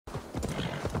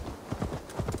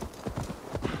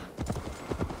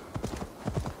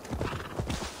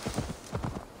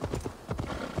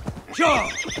Sure!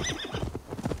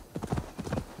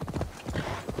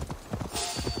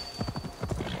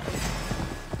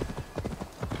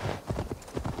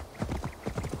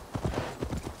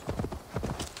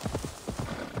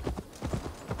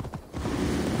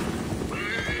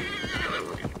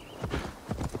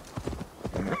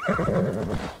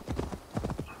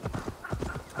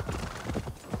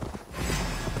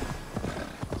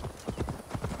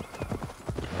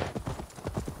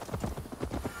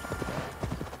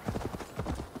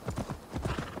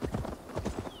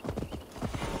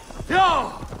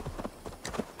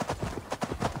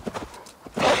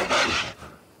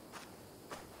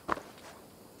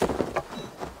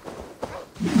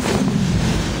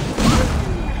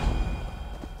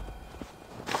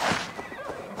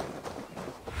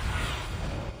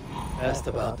 Asked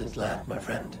about this land, my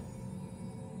friend.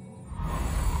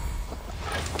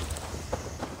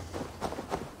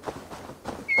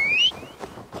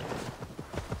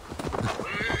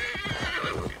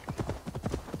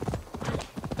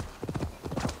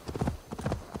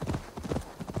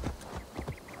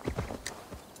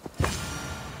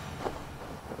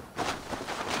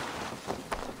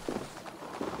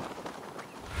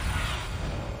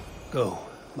 Go,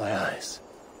 my eyes.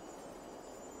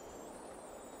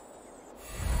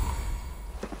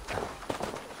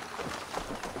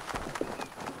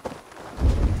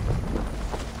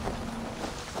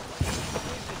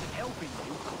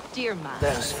 Dear man.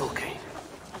 There's Fulke.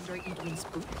 Under Edwin's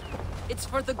boot. It's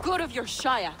for the good of your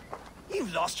Shire.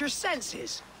 You've lost your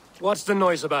senses. What's the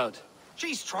noise about?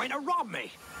 She's trying to rob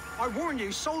me. I warned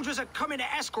you, soldiers are coming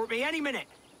to escort me any minute.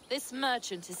 This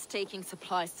merchant is taking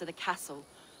supplies to the castle.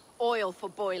 Oil for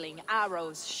boiling,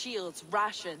 arrows, shields,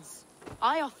 rations.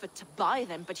 I offered to buy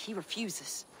them, but he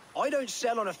refuses. I don't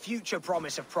sell on a future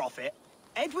promise of profit.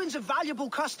 Edwin's a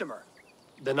valuable customer.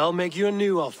 Then I'll make you a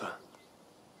new offer.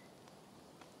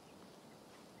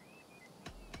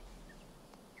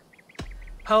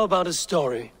 How about a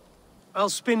story? I'll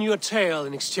spin you a tale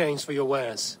in exchange for your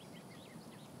wares.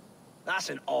 That's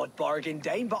an odd bargain,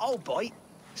 Dane, but I'll bite.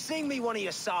 Sing me one of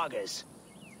your sagas.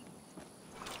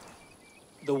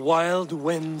 The wild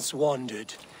winds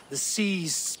wandered, the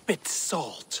seas spit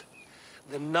salt.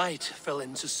 The night fell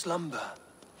into slumber.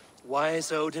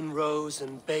 Wise Odin rose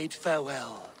and bade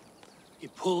farewell. He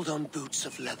pulled on boots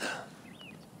of leather.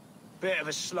 Bit of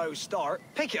a slow start.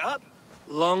 Pick it up.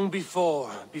 Long before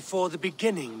the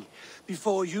beginning,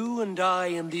 before you and I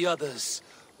and the others,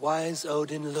 wise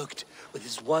Odin looked with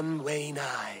his one wane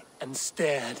eye and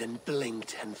stared and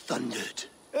blinked and thundered.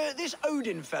 This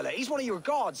Odin fella, he's one of your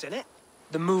gods, innit?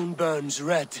 The moon burns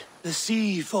red, the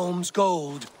sea foams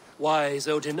gold. Wise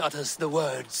Odin utters the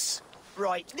words.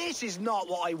 Right, this is not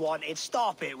what I wanted.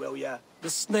 Stop it, will ya? The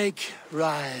snake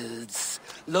writhes,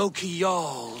 Loki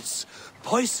yawls,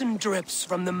 poison drips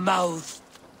from the mouth.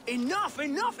 Enough,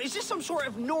 enough! Is this some sort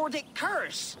of Nordic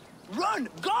curse? Run!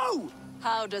 Go!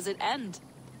 How does it end?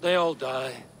 They all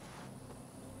die.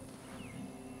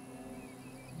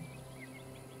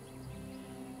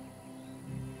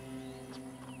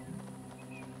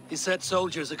 He said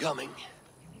soldiers are coming.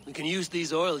 We can use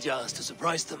these oil jars to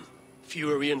surprise them.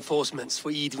 Fewer reinforcements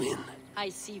for Edwin. I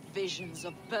see visions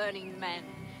of burning men,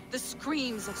 the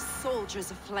screams of soldiers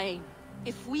aflame.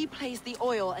 If we place the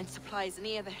oil and supplies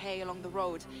near the hay along the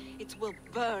road, it will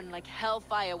burn like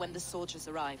hellfire when the soldiers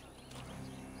arrive.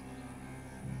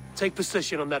 Take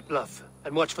position on that bluff,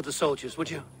 and watch for the soldiers,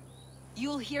 would you?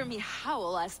 You'll hear me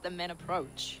howl as the men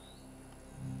approach.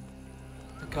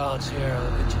 The gods here are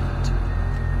vigilant.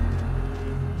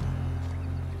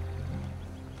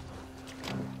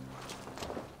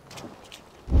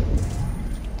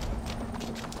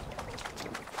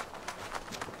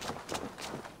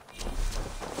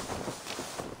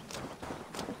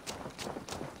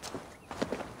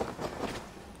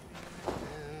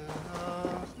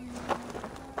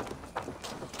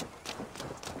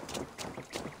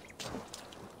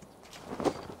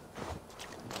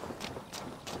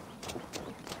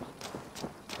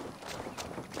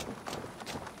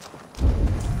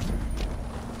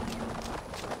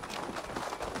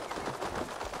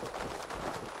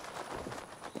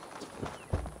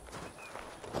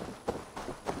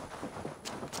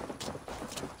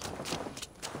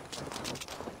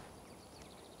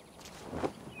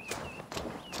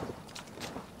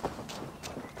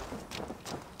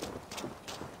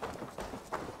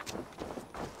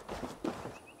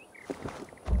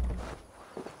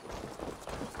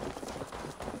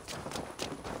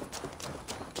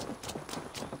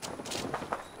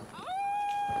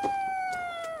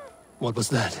 What was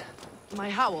that? My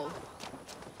howl.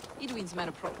 Edwin's men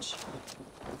approach.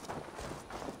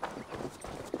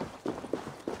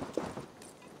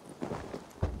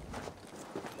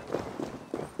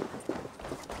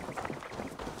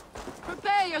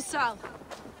 south.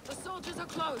 The soldiers are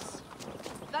close.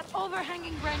 That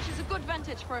overhanging branch is a good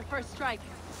vantage for a first strike.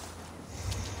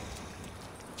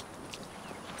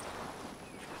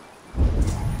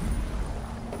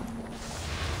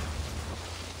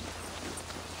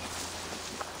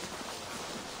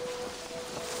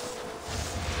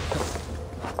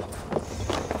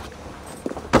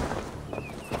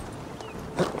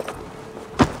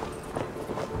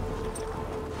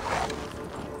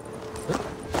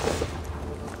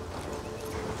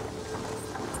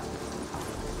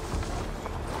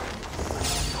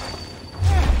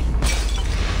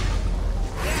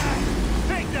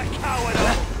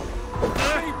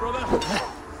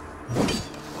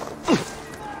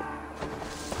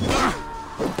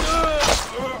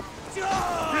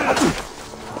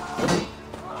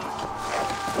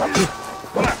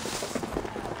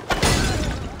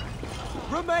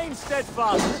 Remain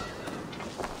steadfast.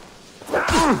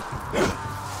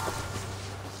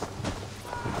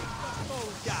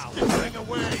 Getting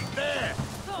away! There!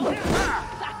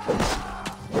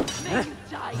 Make you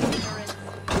die, ignorance.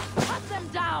 Cut them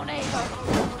down, Eivor.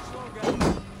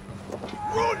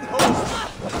 Run, host!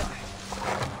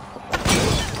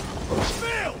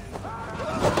 Phil!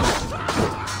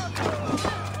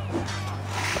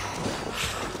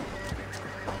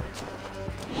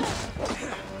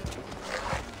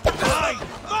 Mine!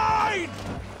 Mine!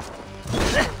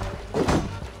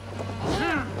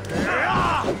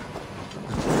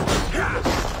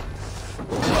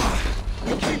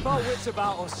 We keep our wits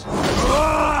about us.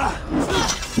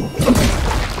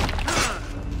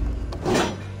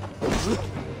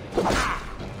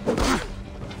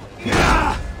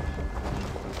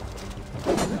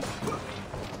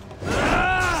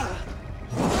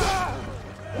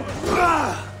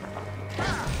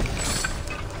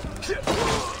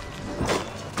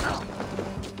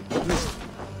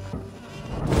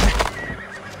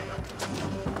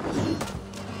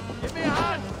 Give me a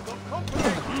hand. Got company.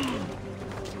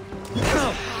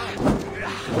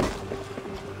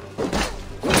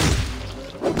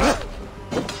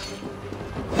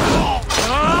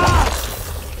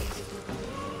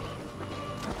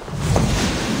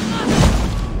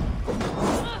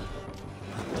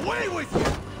 Away with you!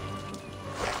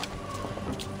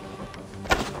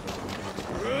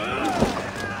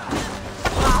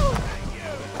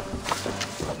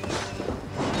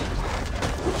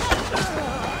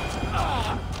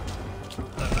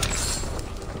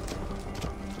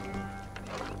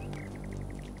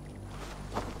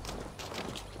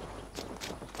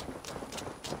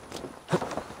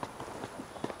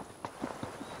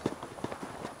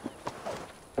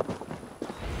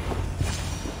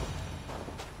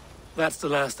 That's the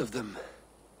last of them.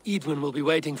 Edwin will be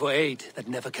waiting for aid that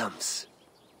never comes.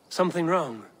 Something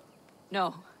wrong?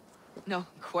 No. No,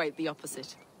 quite the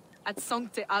opposite. At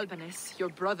Sancte Albanus, your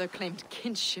brother claimed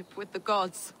kinship with the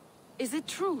gods. Is it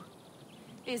true?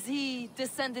 Is he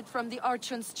descended from the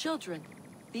Archon's children,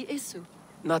 the Isu?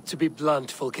 Not to be blunt,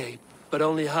 Fulke, but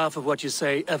only half of what you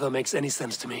say ever makes any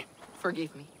sense to me.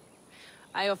 Forgive me.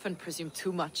 I often presume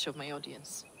too much of my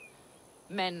audience.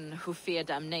 Men who fear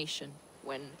damnation,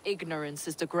 when ignorance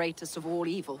is the greatest of all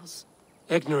evils.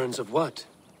 Ignorance of what?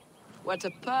 What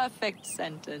a perfect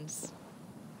sentence.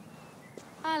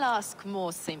 I'll ask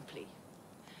more simply.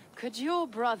 Could your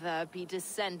brother be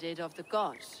descended of the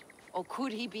gods? Or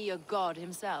could he be a god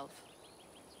himself?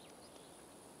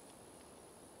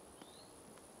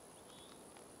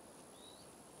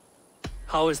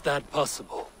 How is that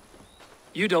possible?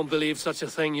 You don't believe such a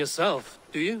thing yourself,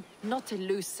 do you? Not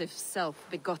elusive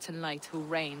self-begotten light who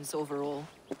reigns over all,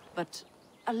 but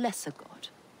a lesser god.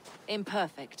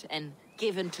 Imperfect and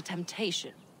given to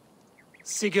temptation.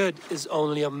 Sigurd is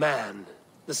only a man,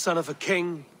 the son of a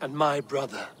king and my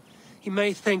brother. He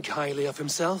may think highly of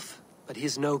himself, but he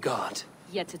is no god.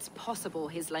 Yet it's possible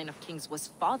his line of kings was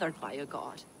fathered by a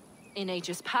god, in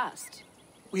ages past.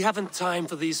 We haven't time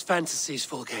for these fantasies,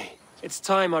 Fulke. It's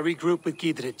time I regroup with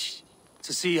Gidrich,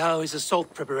 to see how his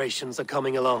assault preparations are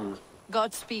coming along.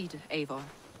 Godspeed, Eivor.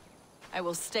 I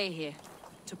will stay here,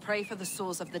 to pray for the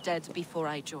souls of the dead before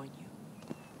I join you.